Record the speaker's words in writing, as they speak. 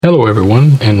Hello,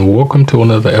 everyone, and welcome to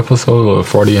another episode of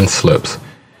Freudian Slips.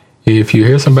 If you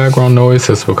hear some background noise,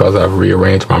 it's because I've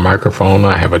rearranged my microphone.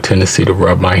 I have a tendency to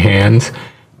rub my hands,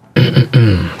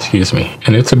 excuse me,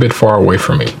 and it's a bit far away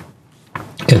from me.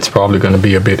 It's probably going to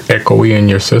be a bit echoey in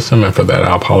your system, and for that,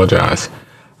 I apologize.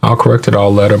 I'll correct it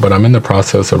all later, but I'm in the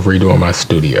process of redoing my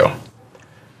studio.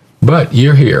 But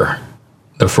you're here.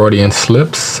 The Freudian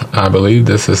Slips, I believe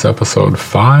this is episode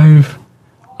 5.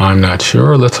 I'm not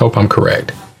sure. Let's hope I'm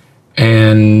correct.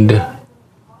 And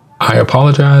I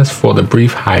apologize for the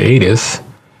brief hiatus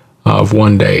of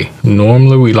one day.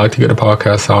 Normally, we like to get a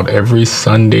podcast out every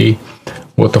Sunday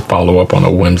with a follow-up on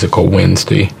a whimsical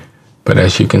Wednesday. But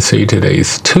as you can see,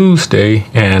 today's Tuesday,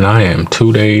 and I am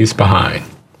 2 days behind.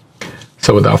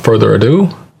 So without further ado,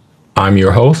 I'm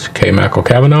your host, K. Michael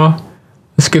Kavanaugh.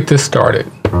 Let's get this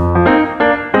started.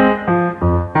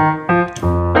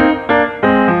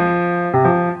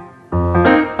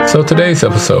 So today's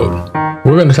episode,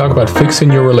 we're going to talk about fixing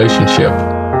your relationship.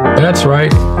 That's right,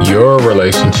 your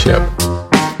relationship.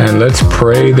 And let's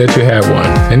pray that you have one.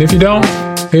 And if you don't,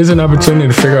 here's an opportunity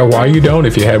to figure out why you don't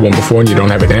if you had one before and you don't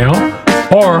have it now,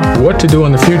 or what to do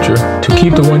in the future to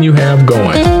keep the one you have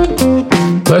going.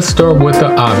 Let's start with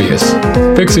the obvious,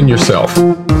 fixing yourself.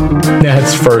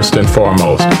 That's first and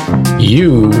foremost.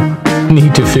 You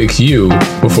need to fix you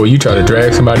before you try to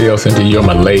drag somebody else into your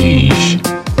malaise.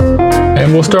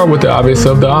 And we'll start with the obvious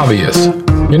of the obvious.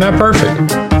 You're not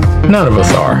perfect. None of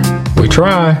us are. We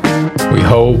try, we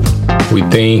hope, we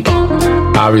think.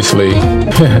 Obviously,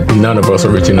 none of us are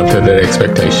reaching up to that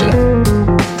expectation.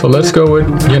 So let's go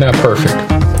with you're not perfect.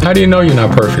 How do you know you're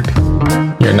not perfect?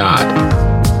 You're not.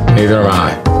 Neither am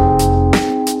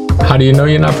I. How do you know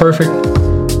you're not perfect?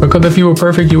 Because if you were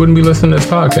perfect, you wouldn't be listening to this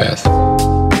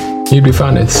podcast. You'd be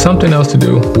finding something else to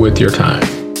do with your time.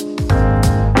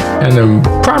 And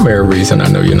the primary reason I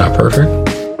know you're not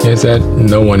perfect is that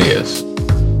no one is.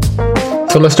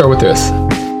 So let's start with this.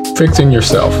 Fixing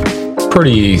yourself. Pretty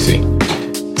easy.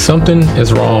 Something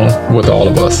is wrong with all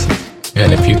of us.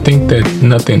 And if you think that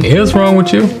nothing is wrong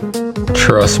with you,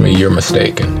 trust me, you're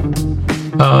mistaken.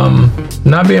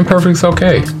 Not being perfect is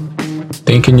okay.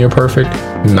 Thinking you're perfect,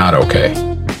 not okay.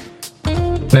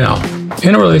 Now,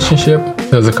 in a relationship,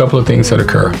 there's a couple of things that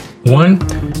occur. One,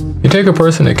 you take a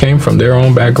person that came from their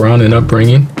own background and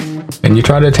upbringing, and you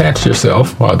try to attach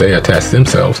yourself, while they attach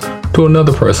themselves, to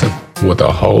another person with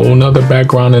a whole nother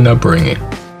background and upbringing.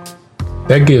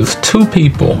 That gives two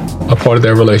people a part of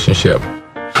their relationship.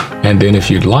 And then if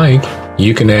you'd like,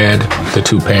 you can add the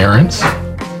two parents.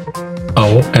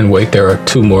 Oh, and wait, there are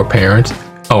two more parents.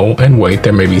 Oh, and wait,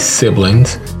 there may be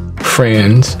siblings,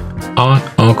 friends, aunt,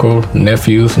 uncle,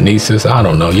 nephews, nieces, I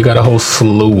don't know. You got a whole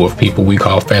slew of people we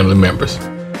call family members.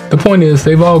 The point is,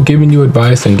 they've all given you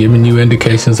advice and given you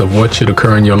indications of what should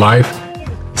occur in your life.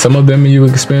 Some of them you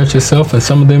experience yourself, and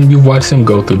some of them you've watched them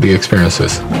go through the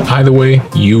experiences. Either way,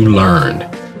 you learned.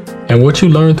 And what you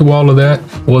learned through all of that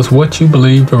was what you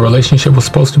believed a relationship was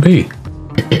supposed to be.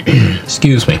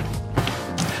 Excuse me.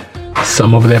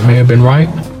 Some of that may have been right.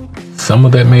 Some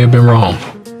of that may have been wrong.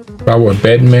 If I were a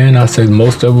betting man, I'd say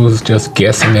most of it was just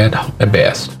guessing at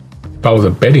best. If I was a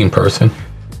betting person,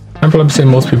 I'd probably say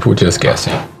most people were just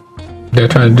guessing. They're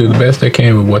trying to do the best they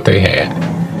can with what they had.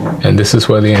 And this is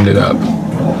where they ended up.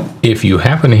 If you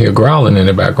happen to hear growling in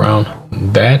the background,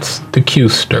 that's the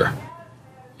Qster.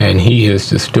 And he is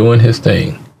just doing his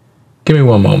thing. Give me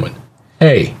one moment.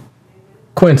 Hey,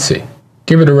 Quincy,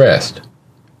 give it a rest.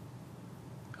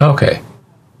 Okay,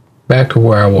 back to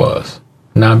where I was.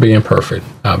 Not being perfect.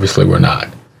 Obviously, we're not.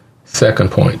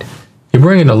 Second point, you're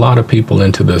bringing a lot of people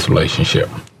into this relationship.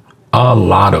 A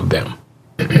lot of them.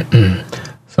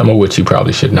 Some of which you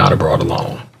probably should not have brought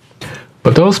along.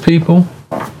 But those people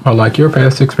are like your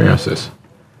past experiences.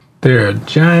 They're a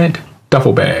giant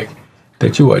duffel bag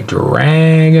that you are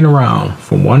dragging around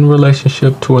from one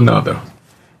relationship to another.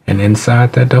 And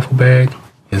inside that duffel bag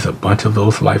is a bunch of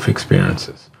those life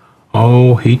experiences.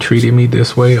 Oh, he treated me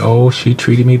this way. Oh, she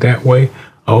treated me that way.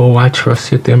 Oh, I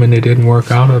trusted them and it didn't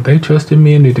work out. Or they trusted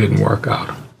me and it didn't work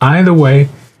out. Either way,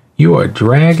 you are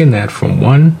dragging that from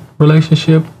one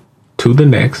relationship to the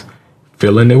next,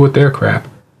 filling it with their crap,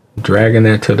 dragging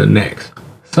that to the next.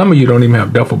 Some of you don't even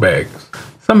have duffel bags.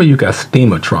 Some of you got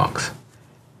steamer trunks.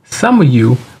 Some of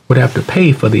you would have to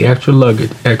pay for the extra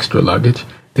luggage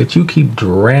that you keep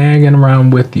dragging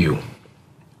around with you.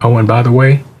 Oh, and by the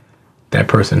way, that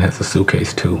person has a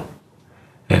suitcase too.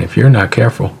 And if you're not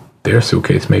careful, their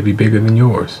suitcase may be bigger than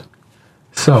yours.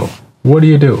 So, what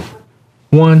do?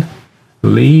 1,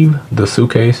 leave the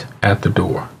suitcase at the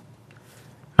door.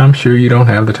 I'm sure you don't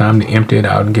have the time to empty it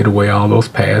out and get away all those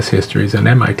past histories, and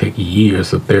that might take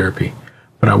years of therapy.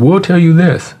 But I will tell you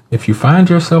this, if you find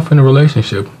yourself in a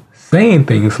relationship saying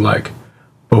things like,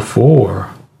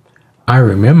 before, I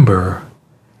remember,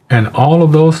 and all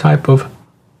of those type of,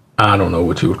 I don't know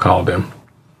what you would call them,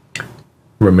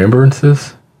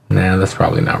 remembrances, nah, that's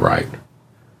probably not right.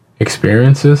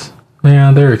 Experiences,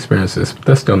 yeah, they're experiences, but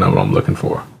that's still not what I'm looking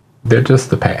for. They're just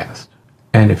the past.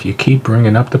 And if you keep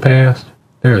bringing up the past,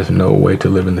 there is no way to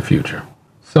live in the future.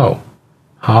 So,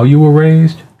 how you were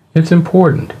raised, it's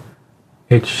important.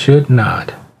 It should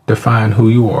not define who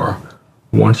you are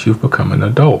once you've become an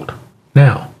adult.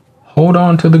 Now, hold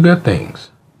on to the good things.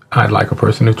 I'd like a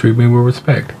person to treat me with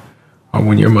respect. Or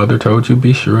when your mother told you,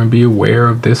 be sure and be aware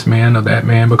of this man or that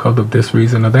man because of this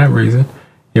reason or that reason,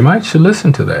 you might should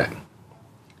listen to that.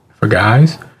 For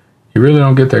guys, you really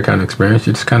don't get that kind of experience.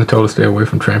 You're just kind of told to stay away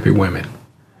from trampy women,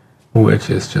 which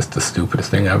is just the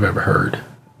stupidest thing I've ever heard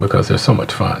because they're so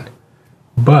much fun.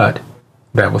 But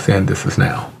that was then, this is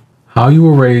now. How you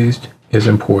were raised is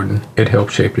important. It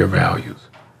helps shape your values.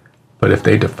 But if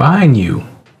they define you,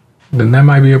 then that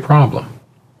might be a problem.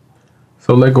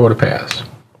 So let go of the past.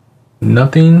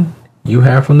 Nothing you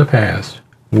have from the past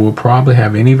will probably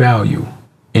have any value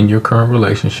in your current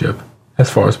relationship as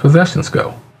far as possessions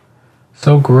go.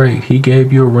 So great, he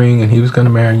gave you a ring and he was going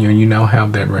to marry you and you now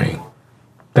have that ring.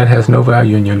 That has no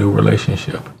value in your new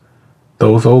relationship.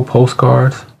 Those old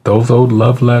postcards, those old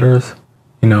love letters,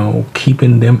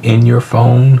 keeping them in your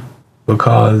phone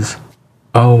because,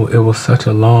 oh, it was such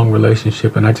a long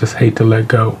relationship and I just hate to let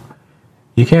go.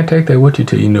 You can't take that with you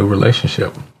to your new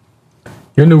relationship.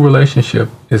 Your new relationship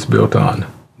is built on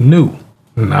new,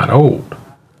 not old.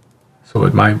 So I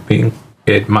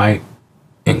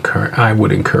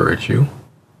would encourage you.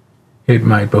 It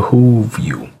might behoove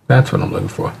you. That's what I'm looking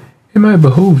for. It might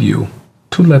behoove you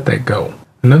to let that go.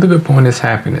 Another good point is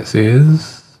happiness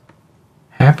is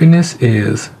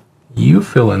you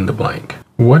fill in the blank.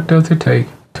 What does it take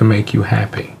to make you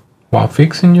happy? While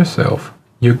fixing yourself,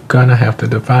 you're gonna have to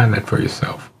define that for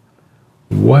yourself.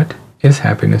 What is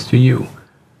happiness to you?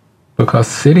 Because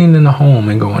sitting in a home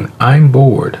and going, I'm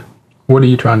bored, what are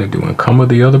you trying to do? Encumber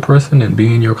the other person and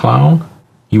being your clown?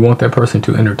 You want that person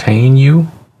to entertain you?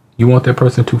 You want that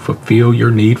person to fulfill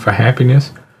your need for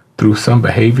happiness through some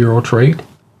behavioral trait?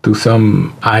 Through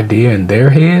some idea in their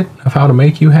head of how to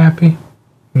make you happy?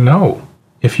 No.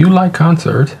 If you like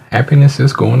concerts, happiness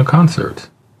is going to concerts.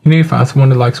 You need to find someone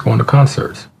that likes going to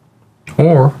concerts.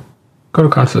 Or go to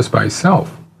concerts by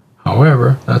yourself.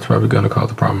 However, that's probably going to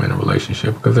cause a problem in a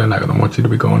relationship because they're not going to want you to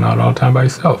be going out all the time by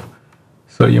yourself.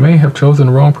 So you may have chosen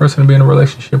the wrong person to be in a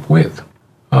relationship with.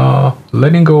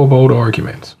 Letting go of old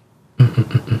arguments.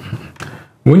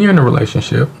 When you're in a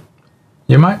relationship,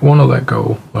 you might want to let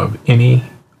go of any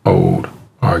old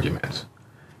arguments.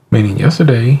 Meaning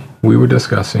yesterday, we were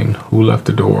discussing who left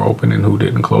the door open and who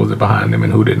didn't close it behind them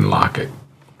and who didn't lock it.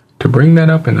 To bring that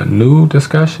up in a new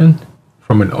discussion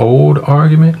from an old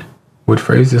argument with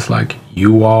phrases like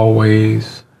you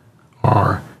always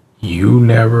or you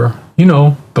never,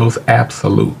 those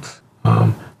absolutes.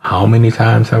 How many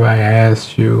times have I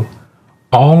asked you?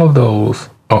 All of those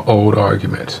are old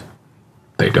arguments.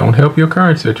 They don't help your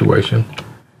current situation.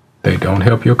 They don't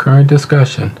help your current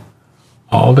discussion.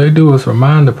 All they do is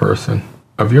remind the person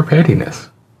of your pettiness,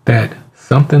 that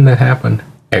something that happened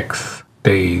X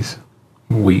days,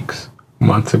 weeks,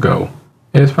 months ago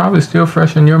is probably still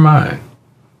fresh in your mind.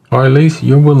 Or at least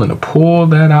you're willing to pull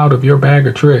that out of your bag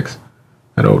of tricks,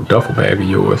 that old duffel bag of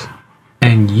yours,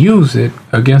 and use it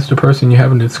against the person you're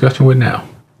having a discussion with now.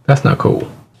 That's not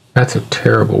cool. That's a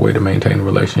terrible way to maintain a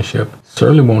relationship.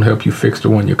 Certainly won't help you fix the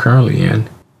one you're currently in.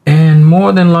 And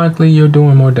more than likely, you're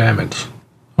doing more damage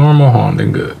or more harm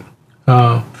than good.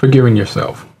 Forgiving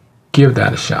yourself. Give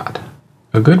that a shot.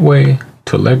 A good way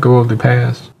to let go of the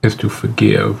past is to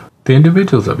forgive the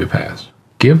individuals of your past.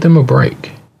 Give them a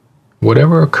break.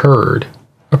 Whatever occurred,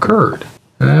 occurred.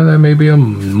 And there may be a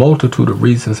multitude of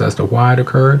reasons as to why it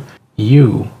occurred.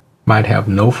 You might have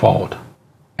no fault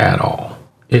at all.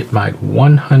 It might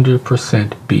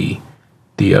 100% be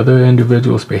the other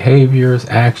individual's behaviors,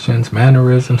 actions,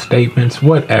 mannerisms, statements,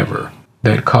 whatever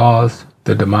that caused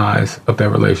the demise of their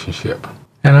relationship.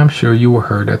 And I'm sure you were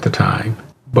hurt at the time.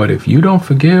 But if you don't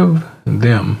forgive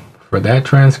them for that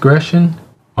transgression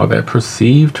or that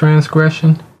perceived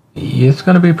transgression, it's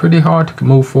going to be pretty hard to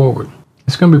move forward.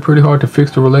 It's going to be pretty hard to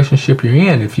fix the relationship you're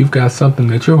in if you've got something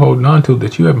that you're holding on to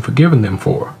that you haven't forgiven them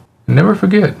for. Never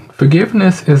forget,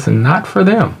 forgiveness is not for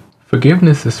them.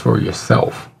 Forgiveness is for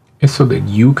yourself. It's so that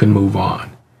you can move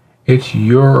on. It's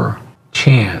your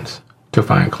chance to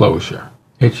find closure.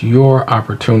 It's your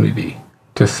opportunity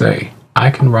to say,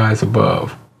 I can rise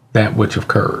above that which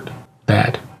occurred.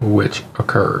 That which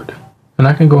occurred. and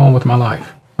I can go on with my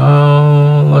life.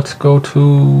 Let's go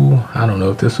to, I don't know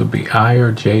if this would be I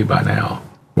or J by now,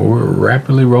 but we're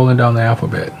rapidly rolling down the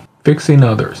alphabet. Fixing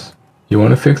others. You want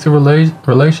to fix a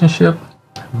relationship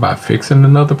by fixing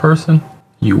another person?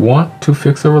 You want to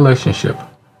fix a relationship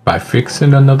by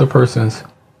fixing another person's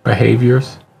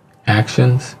behaviors,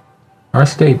 actions, or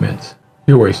statements?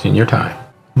 You're wasting your time.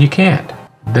 You can't.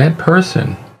 That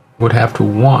person would have to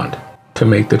want to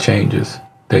make the changes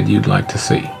that you'd like to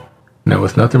see. Now,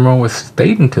 there's nothing wrong with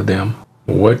stating to them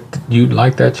what you'd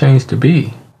like that change to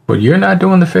be, but you're not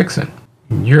doing the fixing.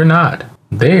 You're not.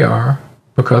 They are,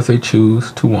 because they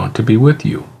choose to want to be with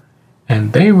you.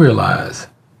 And they realize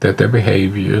that their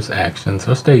behaviors, actions,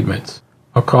 or statements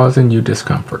are causing you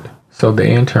discomfort. So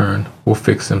they, in turn, will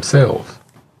fix themselves.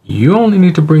 You only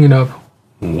need to bring it up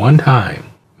one time,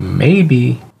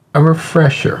 maybe a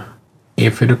refresher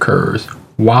if it occurs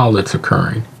while it's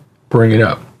occurring. Bring it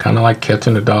up, kind of like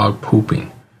catching a dog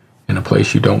pooping in a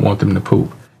place you don't want them to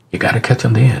poop. You got to catch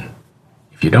them then.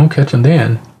 If you don't catch them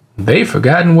then, they've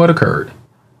forgotten what occurred.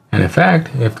 And in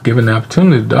fact, if given the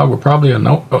opportunity, the dog will probably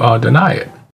deny it.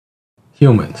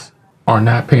 Humans are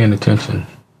not paying attention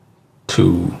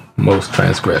to most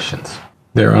transgressions.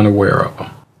 They're unaware of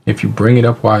them. If you bring it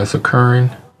up while it's occurring,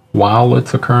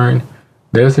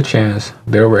 there's a chance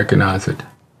they'll recognize it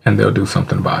and they'll do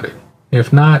something about it.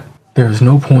 If not, there's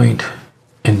no point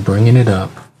in bringing it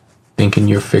up thinking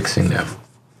you're fixing them.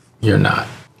 You're not.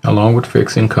 Along with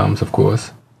fixing comes, of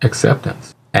course,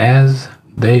 acceptance. As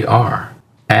they are.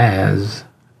 As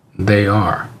they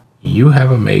are. You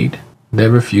have a mate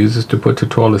that refuses to put the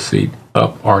toilet seat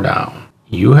up or down.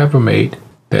 You have a mate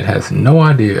that has no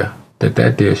idea that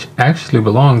that dish actually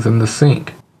belongs in the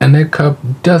sink, and that cup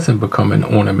doesn't become an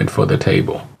ornament for the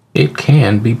table. It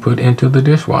can be put into the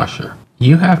dishwasher.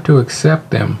 You have to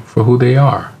accept them for who they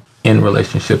are. In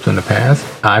relationships in the past,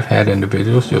 I've had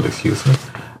individuals, you'll excuse me,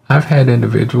 I've had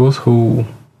individuals who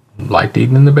liked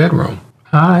eating in the bedroom.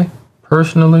 I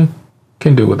personally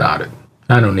can do without it.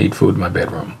 I don't need food in my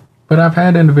bedroom. But I've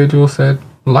had individuals that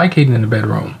like eating in the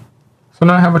bedroom. So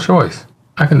now I have a choice.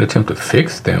 I can attempt to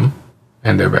fix them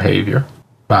and their behavior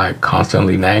by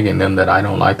constantly nagging them that I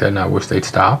don't like that and I wish they'd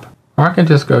stop. Or I can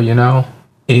just go,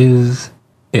 is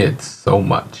it so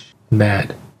much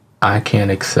that I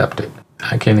can't accept it?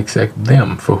 I can't accept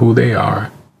them for who they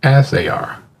are as they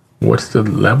are. What's the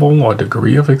level or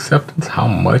degree of acceptance? How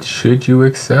much should you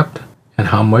accept and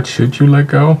how much should you let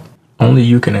go? Only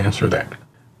you can answer that.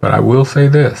 But I will say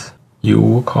this, you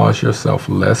will cause yourself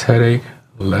less headache,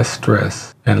 less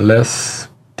stress, and less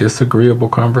disagreeable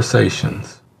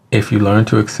conversations if you learn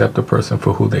to accept a person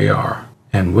for who they are.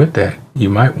 And with that, you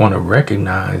might want to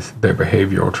recognize their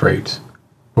behavioral traits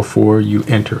before you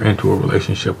enter into a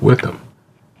relationship with them.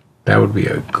 That would be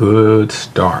a good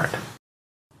start.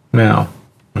 Now,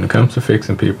 when it comes to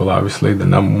fixing people, obviously the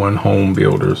number one home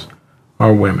builders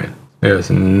are women. There's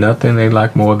nothing they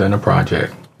like more than a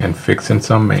project and fixing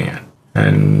some man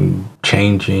and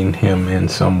changing him in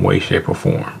some way, shape, or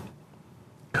form.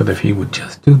 Because if he would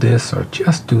just do this or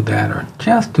just do that or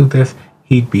just do this,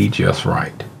 he'd be just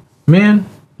right. Men,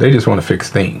 they just want to fix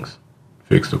things.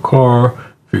 Fix the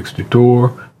car, fix the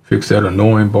door, fix that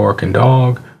annoying barking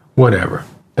dog, whatever.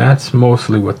 That's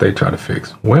mostly what they try to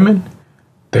fix. Women,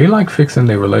 they like fixing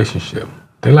their relationship.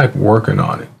 They like working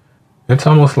on it. It's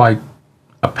almost like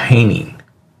a painting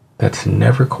that's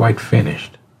never quite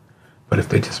finished. But if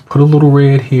they just put a little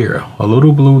red here, a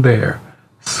little blue there,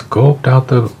 sculpt out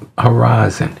the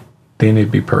horizon, then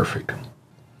it'd be perfect.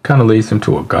 Kind of leads them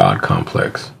to a God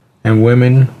complex. And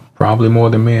women, probably more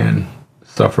than men,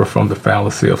 suffer from the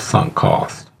fallacy of sunk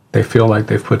cost. They feel like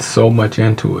they've put so much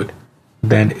into it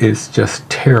that it's just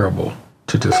terrible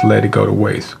to just let it go to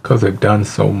waste because they've done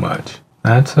so much.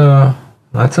 That's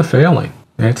a failing.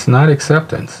 It's not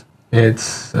acceptance.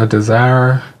 It's a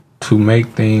desire to make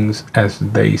things as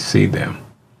they see them.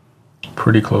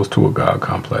 Pretty close to a God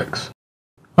complex.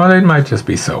 Or they might just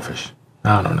be selfish.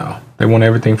 I don't know. They want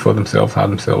everything for themselves,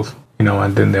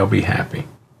 and then they'll be happy.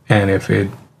 And if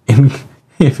it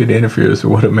interferes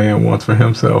with what a man wants for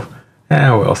himself,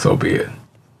 well, so be it.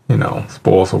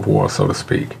 Spoils of war, so to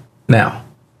speak. Now,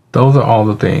 those are all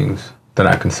the things that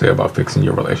I can say about fixing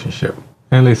your relationship.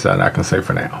 At least that I can say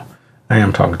for now. I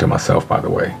am talking to myself, by the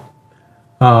way.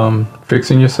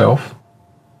 Fixing yourself.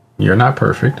 You're not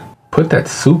perfect. Put that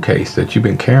suitcase that you've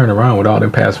been carrying around with all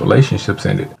them past relationships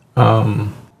in it.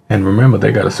 And remember,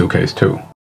 they got a suitcase too.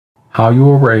 How you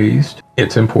were raised,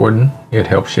 it's important. It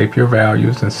helps shape your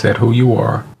values and set who you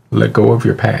are. Let go of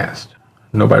your past.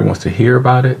 Nobody wants to hear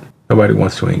about it. Nobody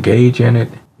wants to engage in it.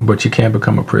 But you can't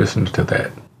become a prisoner to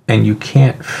that. And you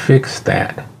can't fix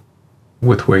that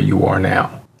with where you are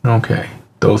now. Okay,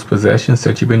 those possessions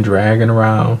that you've been dragging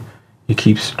around, you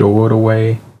keep stored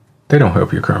away, they don't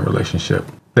help your current relationship.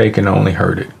 They can only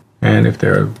hurt it. And if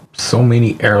there are so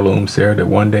many heirlooms there that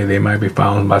one day they might be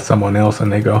found by someone else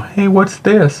and they go, hey, what's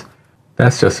this?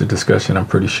 That's just a discussion I'm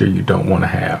pretty sure you don't want to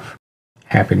have.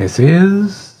 Happiness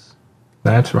is,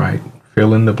 that's right,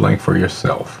 fill in the blank for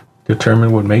yourself.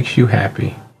 Determine what makes you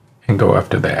happy and go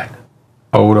after that.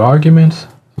 Old arguments,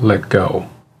 let go.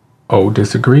 Old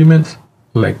disagreements,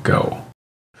 let go.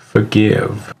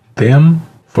 Forgive them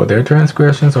for their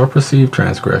transgressions or perceived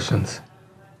transgressions.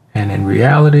 And in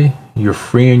reality, you're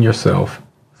freeing yourself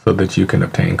so that you can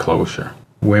obtain closure.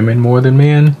 Women more than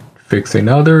men, fixing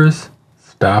others,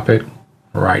 stop it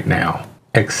right now.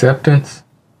 Acceptance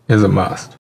is a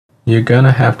must. You're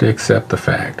gonna have to accept the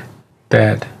fact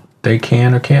that they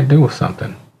can or can't do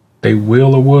something. They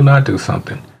will or will not do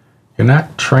something. You're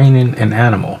not training an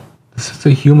animal. This is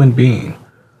a human being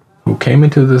who came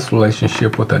into this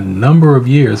relationship with a number of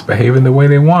years behaving the way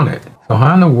they wanted. So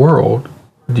how in the world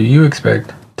do you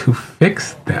expect to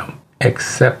fix them?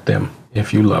 Accept them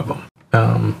if you love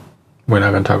them. We're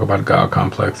not going to talk about God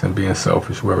complex and being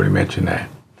selfish. We already mentioned that.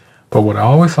 But what I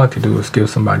always like to do is give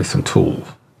somebody some tools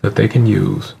that they can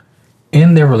use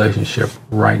in their relationship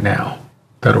right now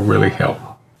that'll really help.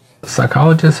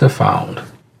 Psychologists have found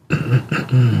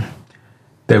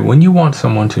that when you want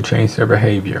someone to change their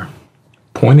behavior,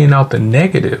 pointing out the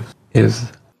negatives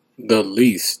is the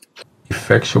least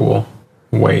effectual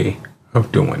way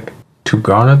of doing it. To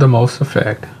garner the most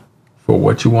effect for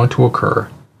what you want to occur,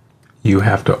 you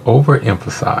have to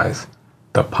overemphasize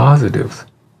the positives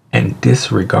and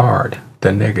disregard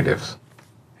the negatives.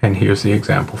 And here's the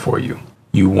example for you.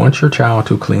 You want your child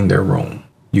to clean their room.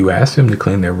 You ask them to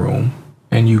clean their room,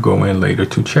 and you go in later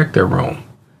to check their room.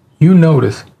 You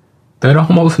notice that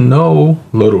almost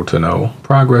little to no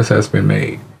progress has been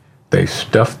made. They've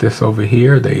stuffed this over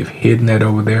here. They've hidden that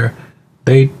over there.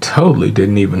 They totally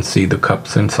didn't even see the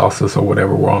cups and saucers or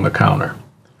whatever were on the counter.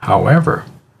 However,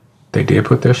 they did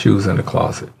put their shoes in the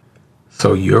closet.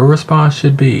 So your response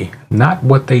should be not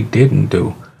what they didn't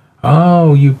do.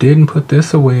 Oh, you didn't put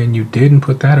this away and you didn't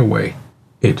put that away.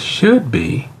 It should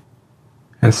be,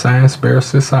 and science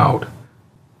bears this out,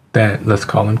 that, let's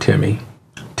call him Timmy.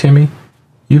 Timmy,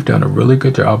 you've done a really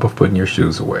good job of putting your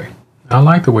shoes away. I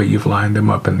like the way you've lined them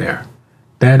up in there.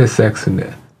 That is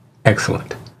excellent.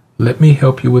 Excellent. Let me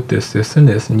help you with this, this, and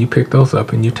this, and you pick those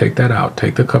up and you take that out.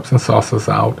 Take the cups and saucers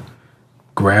out.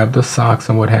 Grab the socks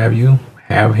and what have you.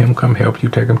 Have him come help you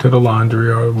take them to the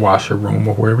laundry or washer room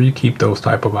or wherever you keep those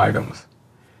type of items.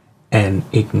 And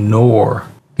ignore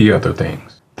the other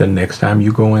things. The next time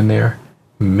you go in there,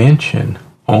 mention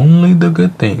only the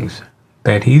good things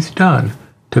that he's done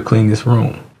to clean this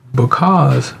room.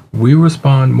 Because we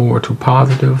respond more to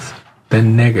positives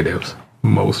than negatives.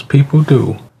 Most people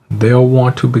do. They'll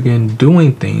want to begin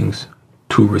doing things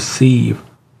to receive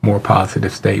more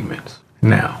positive statements.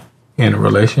 Now, in a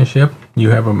relationship, you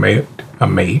have a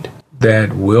mate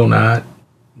that will not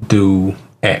do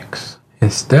X.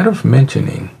 Instead of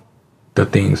mentioning the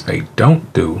things they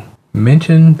don't do,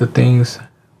 mention the things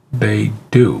they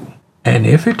do. And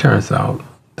if it turns out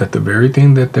that the very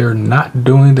thing that they're not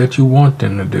doing that you want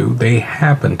them to do, they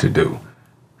happen to do.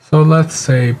 So let's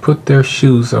say put their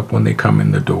shoes up when they come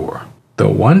in the door. The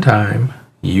one time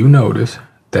you notice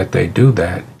that they do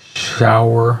that,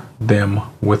 shower them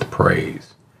with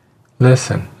praise.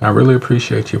 Listen, I really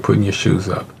appreciate you putting your shoes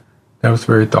up. That was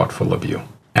very thoughtful of you.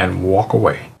 And walk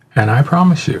away. And I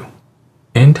promise you,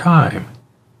 in time,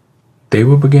 they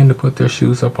will begin to put their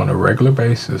shoes up on a regular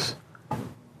basis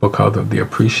because of the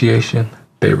appreciation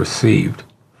they received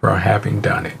for having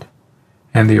done it,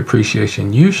 and the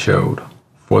appreciation you showed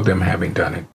for them having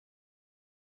done it.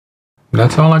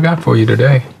 That's all I got for you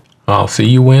today. I'll see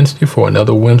you Wednesday for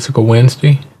another Whimsical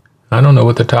Wednesday. I don't know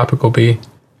what the topic will be,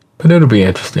 but it'll be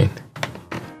interesting.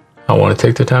 I want to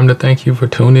take the time to thank you for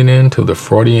tuning in to the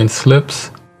Freudian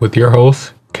Slips with your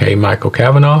host, K. Michael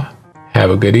Cavanaugh. Have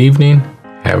a good evening,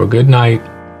 have a good night,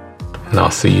 and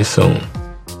I'll see you soon.